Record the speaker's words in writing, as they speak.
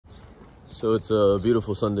So it's a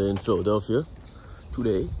beautiful Sunday in Philadelphia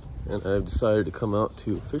today, and I've decided to come out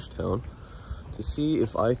to Fishtown to see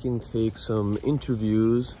if I can take some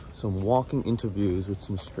interviews, some walking interviews with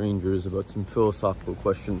some strangers about some philosophical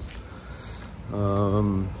questions.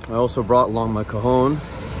 I also brought along my cajon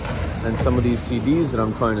and some of these CDs that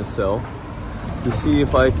I'm trying to sell to see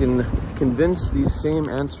if I can convince these same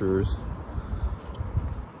answerers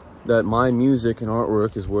that my music and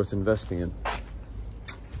artwork is worth investing in.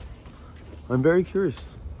 I'm very curious,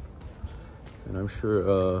 and I'm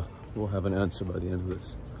sure we'll have an answer by the end of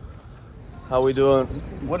this. How we doing?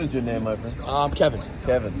 What is your name, my friend? I'm Kevin.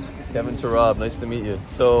 Kevin Tarab, nice to meet you.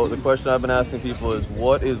 So the question I've been asking people is,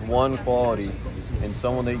 what is one quality in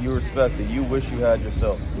someone that you respect that you wish you had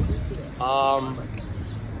yourself?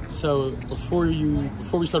 So before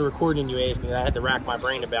we started recording, you asked me, and I had to rack my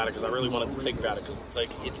brain about it because I really wanted to think about it, because it's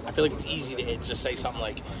like I feel like it's easy to just say something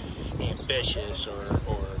like ambitious or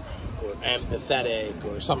empathetic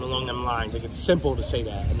or something along them lines. Like, it's simple to say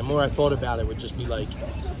that, and the more I thought about it, would just be like,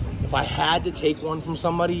 if I had to take one from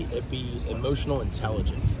somebody, it'd be emotional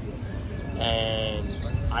intelligence. And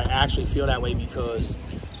I actually feel that way because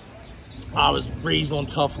I was raised on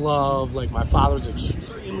tough love. Like, my father's an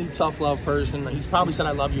extremely tough love person. He's probably said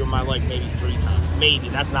I love you in my life maybe 3 times. Maybe.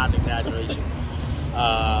 That's not an exaggeration.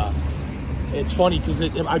 It's funny because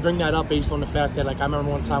I bring that up based on the fact that, like, I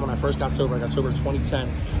remember one time when I first got sober in 2010,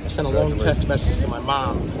 I sent a long text message to my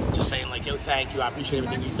mom just saying, like, yo, thank you, I appreciate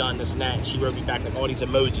everything you've done, this and that. And she wrote me back, like, all these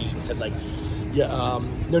emojis and said, like, yeah,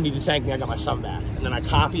 no need to thank me, I got my son back. And then I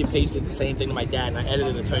copy and pasted the same thing to my dad, and I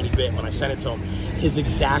edited a tiny bit. When I sent it to him, his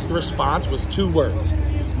exact response was 2 words: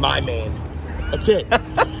 my man. That's it.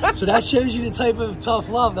 So that shows you the type of tough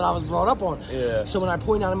love that I was brought up on. Yeah. So when I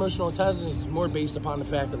point out emotional intelligence, it's more based upon the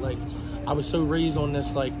fact that, like, I was so raised on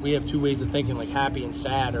this, like, we have 2 ways of thinking, like happy and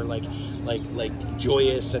sad, or like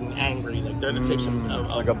joyous and angry. Like, they're the types of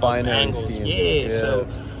like a binary angles. scheme. Yeah. So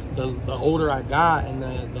the older I got and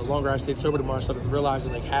the longer I stayed sober, the more I started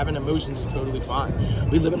realizing, like, having emotions is totally fine.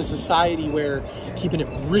 We live in a society where keeping it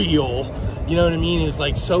real, you know what I mean, is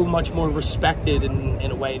like so much more respected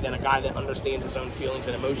in a way than a guy that understands his own feelings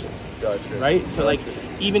and emotions. Gotcha. Right? So, like,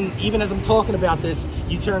 even as I'm talking about this,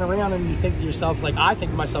 you turn around and you think to yourself, like, I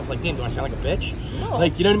think to myself, like, damn, do I sound like a bitch? No.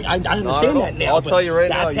 Like, you know what I mean? I understand that now. I'll tell you right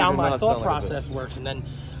now, that's how my thought like process works. And then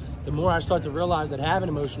the more I start to realize that having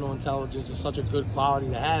emotional intelligence is such a good quality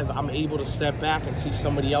to have, I'm able to step back and see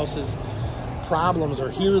somebody else's problems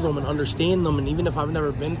or hear them and understand them. And even if I've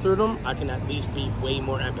never been through them, I can at least be way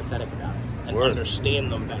more empathetic about it and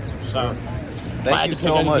understand them better. So thank you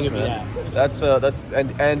so much, man.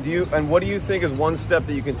 And what do you think is one step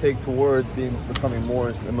that you can take towards becoming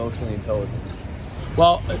more emotionally intelligent?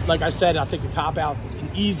 Well, like I said, I think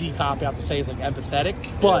an easy cop out to say is like empathetic,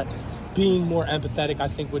 but being more empathetic, I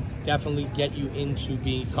think, would definitely get you into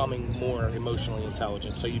becoming more emotionally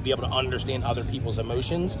intelligent. So you'd be able to understand other people's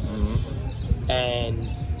emotions and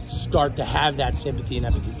start to have that sympathy and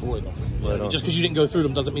empathy for them. Just because you didn't go through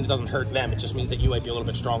them doesn't mean it doesn't hurt them. It just means that you might be a little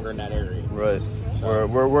bit stronger in that area. Right. So,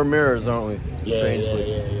 we're mirrors, aren't we?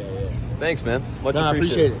 Strangely. Yeah. Thanks, man. Much I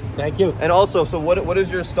appreciate it. Thank you. And also, so what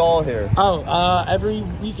is your stall here? Every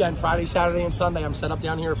weekend, Friday, Saturday, and Sunday, I'm set up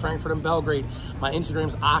down here in Frankfurt and Belgrade. My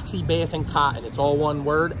Instagram's Oxy Bath and Cotton. It's all one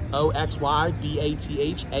word: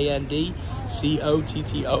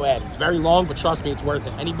 OXYBATHANDCOTTON. It's very long, but trust me, it's worth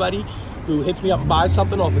it. Anybody who hits me up and buys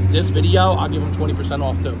something off of this video, I'll give them 20%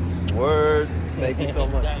 off too. Word. Thank you so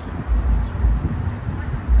much.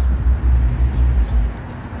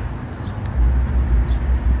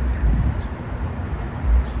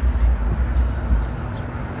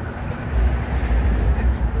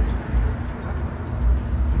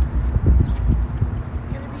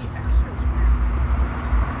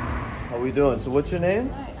 How we doing? So what's your name?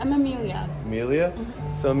 Hi, I'm Amelia. Amelia?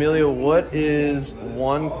 So Amelia, what is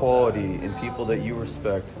one quality in people that you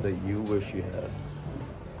respect that you wish you had?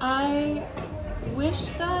 I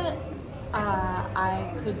wish that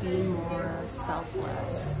I could be more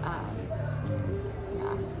selfless.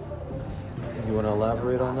 Yeah. You want to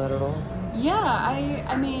elaborate on that at all? Yeah,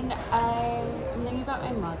 I mean, I'm thinking about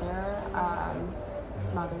my mother.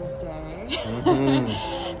 It's Mother's Day.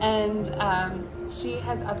 And she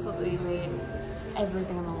has absolutely laid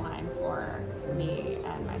everything on the line for me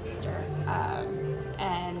and my sister.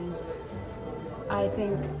 And I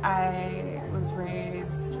think I was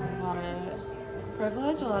raised with a lot of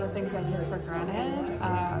privilege, a lot of things I took for granted.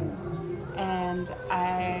 And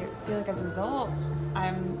I feel like as a result,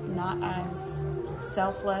 I'm not as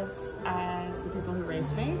selfless as the people who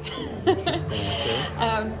raised me.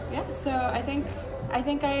 Yeah, so I think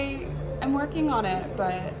I'm working on it,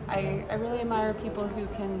 but I really admire people who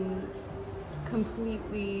can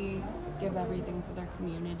completely give everything for their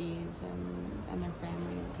communities and their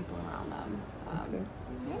family and the people around them. Okay.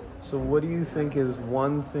 Yeah. So what do you think is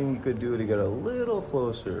one thing you could do to get a little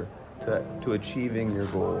closer to achieving your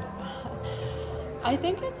goal? I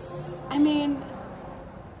think it's a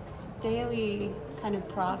daily kind of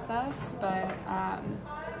process, but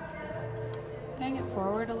paying it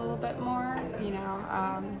forward a little bit more,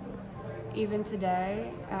 even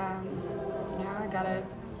today, I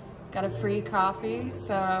got a free coffee,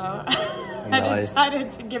 so I Nice.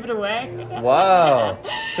 decided to give it away. Wow.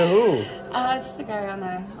 To who? Just a guy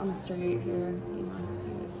on the street who, he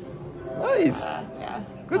was, Nice. yeah.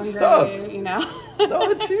 Good hungry, stuff. No,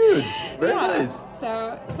 that's huge. Very nice.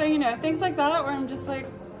 So things like that where I'm just like,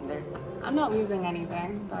 I'm not losing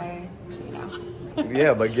anything by,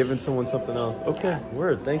 Yeah, by giving someone something else. Okay, Yeah.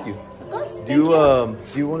 word. Thank you. Of course. Do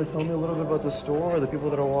you want to tell me a little bit about the store or the people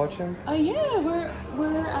that are watching? Yeah, we're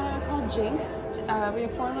called Jinxed. We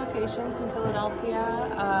have 4 locations in Philadelphia.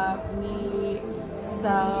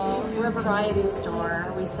 We're a variety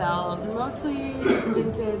store. We sell mostly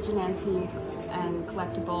vintage and antiques and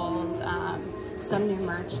collectibles, some new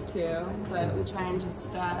merch too, but we try and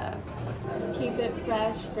just keep it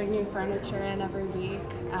fresh, bring new furniture in every week.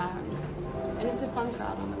 And it's a fun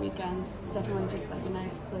crowd on the weekends. It's definitely just like a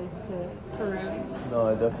nice place to peruse. No,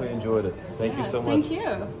 I definitely enjoyed it. Thank you so much. Thank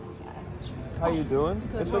you. How you doing?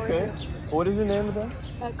 Good, It's how are okay. What is your name again?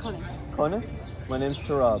 Colin. Connor? My name's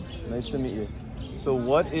Tarab. Nice to meet you. So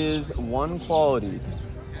what is one quality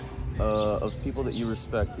of people that you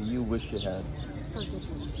respect that you wish you had?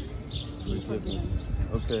 Forgiveness. Forgiveness.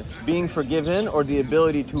 Okay. Being forgiven or the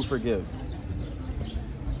ability to forgive?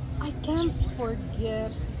 I can't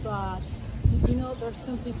forgive, but there's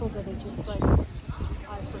some people that are just like,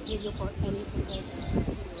 I forgive you for anything that you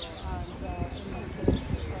do, and in my case,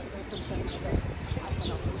 it's like there's some things that I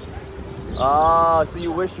cannot forgive. Ah, so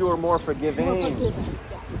you wish you were more forgiving. More forgiving,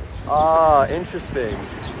 yeah. Ah, interesting.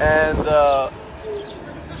 And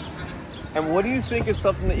what do you think is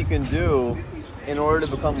something that you can do in order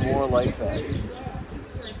to become more like that?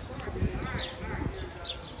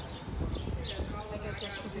 I guess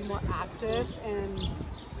just to be more active and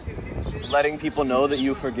Letting people know that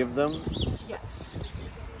you forgive them? yes.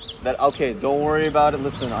 That, okay, don't worry about it.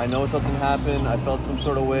 Listen, I know something happened. I felt some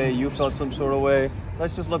sort of way. You felt some sort of way.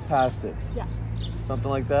 Let's just look past it. Yeah. Something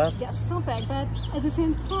like that? Yes, something. But at the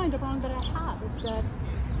same time, the problem that I have is that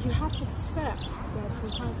you have to accept that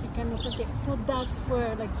sometimes you cannot forget. So that's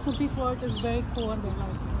where, like, some people are just very cool and they're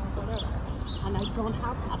like, whatever. And I don't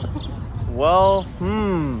have that. Well, You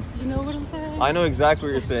know what I'm saying? I know exactly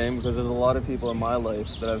what you're saying because there's a lot of people in my life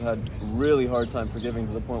that I've had really hard time forgiving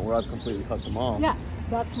to the point where I've completely cut them off. Yeah,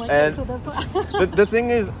 that's my And so that's why. the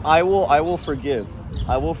thing is, I will forgive.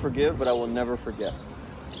 I will forgive, but I will never forget.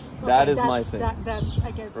 That is my thing. That's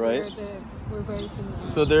I guess Right? we're very similar.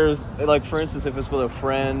 So there's, like, for instance, if it's with a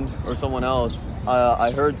friend or someone else,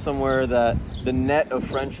 I heard somewhere that the net of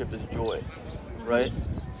friendship is joy, right?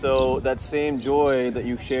 So that same joy that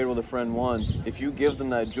you shared with a friend once, if you give them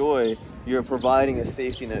that joy, you're providing a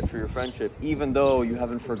safety net for your friendship, even though you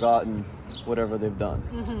haven't forgotten whatever they've done.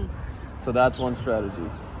 Mm-hmm. So that's one strategy.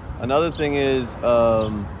 Another thing is, a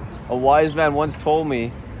wise man once told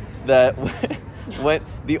me that when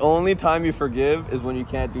the only time you forgive is when you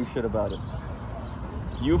can't do shit about it.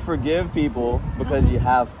 You forgive people because you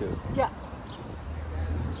have to. Yeah.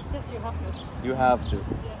 Yes, you have to. You have to.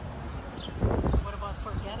 Yeah. What about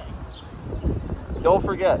forgetting? Don't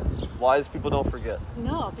forget. Wise people don't forget.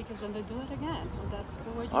 No, because then they do it again. And that's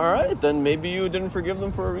the way you All right, then maybe you didn't forgive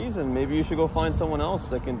them for a reason. Maybe you should go find someone else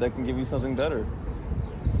that can give you something better.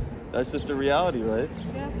 That's just a reality, right?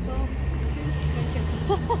 Yeah, well,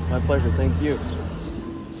 thank you. My pleasure. Thank you.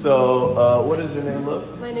 So, what is your name,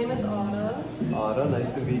 love? My name is Ada. Ada,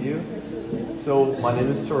 nice to meet you. Nice to meet you. So, my name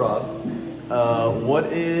is Tarab. What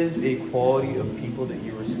is a quality of people that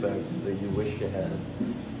you respect that you wish you had?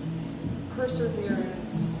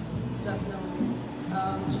 Perseverance, definitely.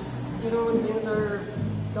 Just even when things are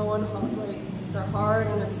going hard, like they're hard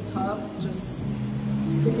and it's tough, just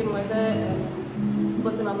sticking with it and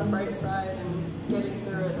looking on the bright side and getting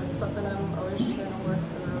through it. That's something I'm always trying to work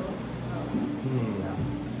through. So, yeah.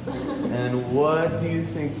 And what do you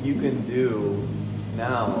think you can do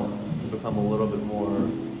now to become a little bit more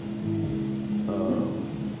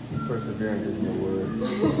perseverant isn't the word, but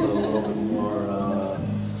a little bit more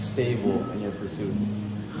stable in your pursuits?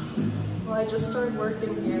 Well, I just started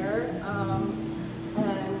working here,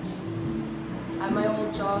 and at my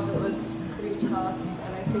old job it was pretty tough,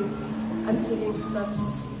 and I think I'm taking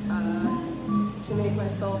steps to make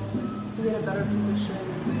myself be in a better position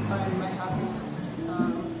to find my happiness.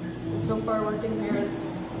 And so so far working here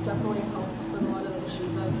has definitely helped with a lot of the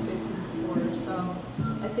issues I was facing before. So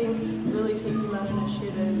I think really taking that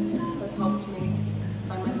initiative has helped me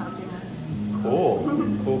find my happiness. So.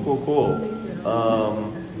 Cool. Thank you.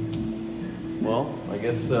 Well, I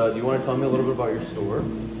guess, do you want to tell me a little bit about your store?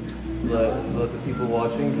 So that the people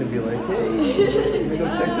watching can be like, hey, go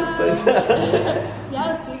check this place out.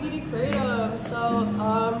 Yeah, CBD Kratom. So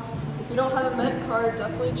if you don't have a med card,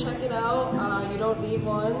 definitely check it out. You don't need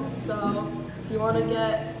one. So if you want to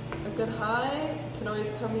get a good high, you can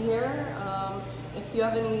always come here. If you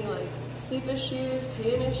have any like sleep issues,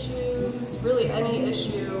 pain issues, really any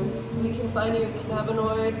issue, we can find you a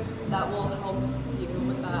cannabinoid that will help you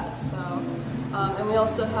with that. So, and we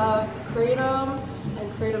also have Kratom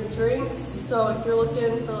and Kratom drinks. So if you're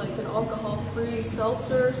looking for like an alcohol-free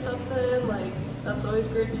seltzer or something, like that's always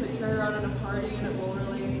great to carry around at a party, and it will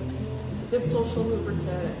really, it's a good social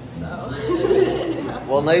lubricant. So. Yeah.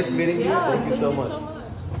 Well, nice meeting you. Yeah, Thank you so much.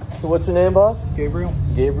 So what's your name, boss? Gabriel.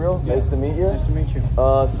 Gabriel. Yeah. Nice to meet you. Nice to meet you.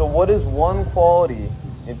 So what is one quality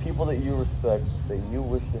in people that you respect that you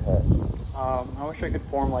wish you had? I wish I could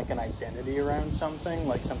form like an identity around something,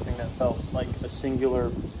 like something that felt like a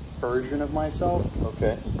singular version of myself.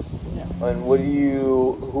 Okay. Yeah. And what do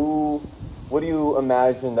you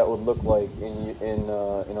imagine that would look like in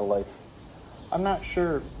a life? I'm not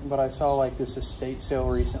sure, but I saw like this estate sale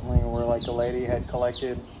recently where like a lady had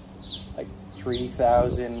collected like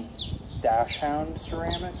 3,000 dash hound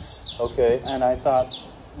ceramics. Okay. And I thought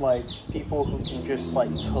like people who can just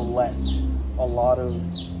like collect a lot of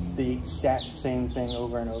the exact same thing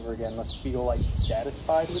over and over again must feel like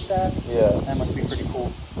satisfied with that. Yeah. That must be pretty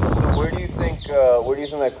cool. So where do you think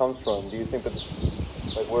that comes from? Do you think that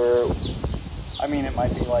like where? I mean, it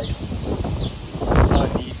might be like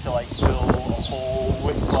a need to like fill a hole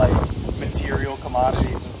with like material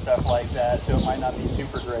commodities and stuff like that. So it might not be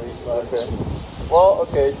super great. But Okay. Well,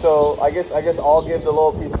 okay. So I guess I'll give the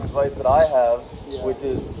little piece of advice that I have, Yeah. which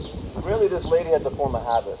is really this lady had to form a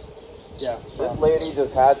habit. yeah. This lady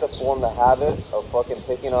just had to form the habit of fucking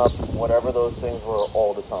picking up whatever those things were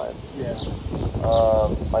all the time. Yeah.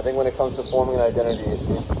 I think when it comes to forming an identity,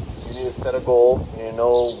 you need to set a goal, you need to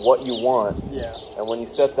know what you want, Yeah. and when you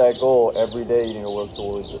set that goal, every day you need to work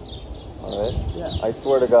towards it. Alright? Yeah. I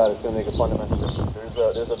swear to God, it's going to make a fundamental difference.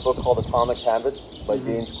 There's a book called Atomic Habits by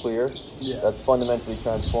James Clear. Yeah. That's fundamentally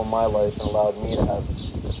transformed my life and allowed me to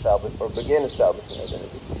begin establishing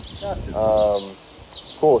identity. Gotcha.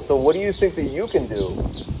 Cool. So what do you think that you can do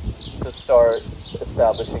to start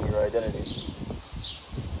establishing your identity?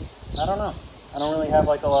 I don't know. I don't really have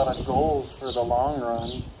like a lot of goals for the long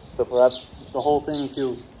run. So perhaps, The whole thing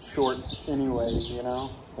feels short anyways, you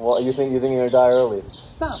know? well, you think you're going to die early?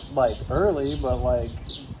 Not like early, but like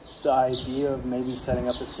the idea of maybe setting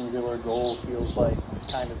up a singular goal feels like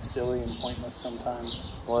kind of silly and pointless sometimes.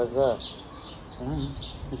 Why is that?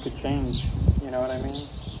 It could change, you know what I mean?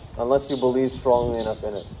 Unless you believe strongly enough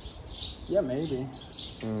in it. Yeah, maybe.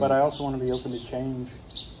 But I also want to be open to change.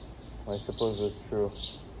 I suppose that's true.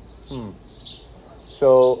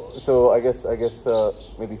 So I guess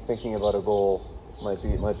maybe thinking about a goal might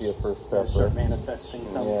be a first step. Start Right? manifesting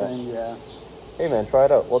something, yeah. Hey man, try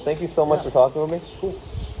it out. Well, thank you so much Yeah. for talking with me. Cool.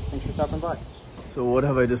 Thanks for stopping by. So what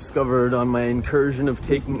have I discovered on my incursion of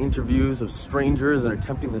taking interviews of strangers and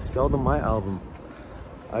attempting to sell them my album?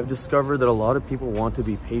 I've discovered that a lot of people want to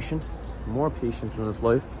be patient, more patient in this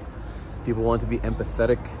life. People want to be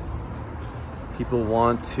empathetic. People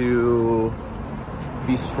want to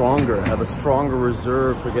be stronger, have a stronger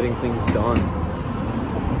reserve for getting things done.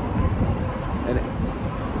 And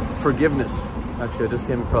forgiveness. Actually, I just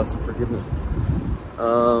came across some forgiveness.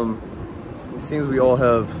 It seems we all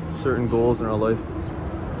have certain goals in our life,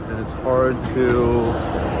 and it's hard to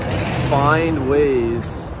find ways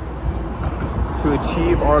to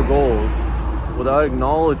achieve our goals without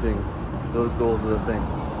acknowledging those goals as a thing.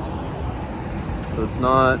 So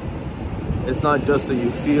it's not just that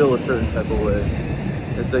you feel a certain type of way.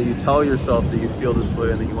 It's that you tell yourself that you feel this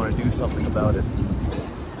way and that you want to do something about it.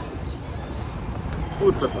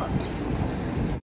 Food for thought.